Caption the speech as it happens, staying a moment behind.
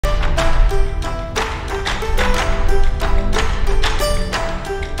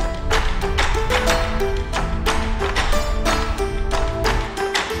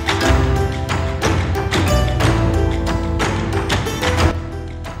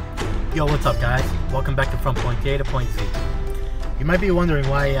Yo, what's up guys? Welcome back to From Point A to Point Z. You might be wondering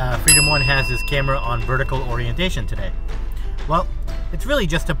why Freedom One has his camera on vertical orientation today. Well, it's really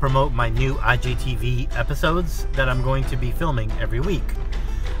just to promote my new IGTV episodes that I'm going to be filming every week.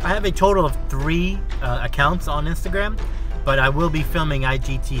 I have a total of 3 accounts on Instagram, but I will be filming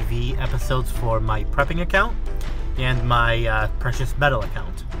IGTV episodes for my prepping account and my precious metal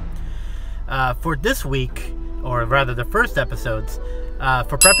account. For this week, or rather the first episodes,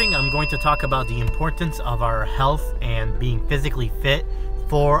 for prepping, I'm going to talk about the importance of our health and being physically fit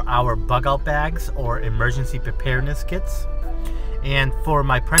for our bug out bags or emergency preparedness kits. And for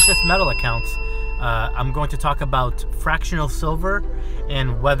my precious metal accounts, I'm going to talk about fractional silver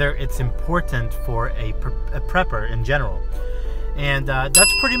and whether it's important for a prepper in general. And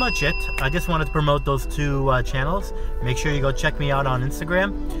that's pretty much it. I just wanted to promote those 2 channels. Make sure you go check me out on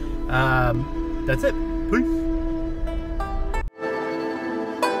Instagram. That's it. Peace.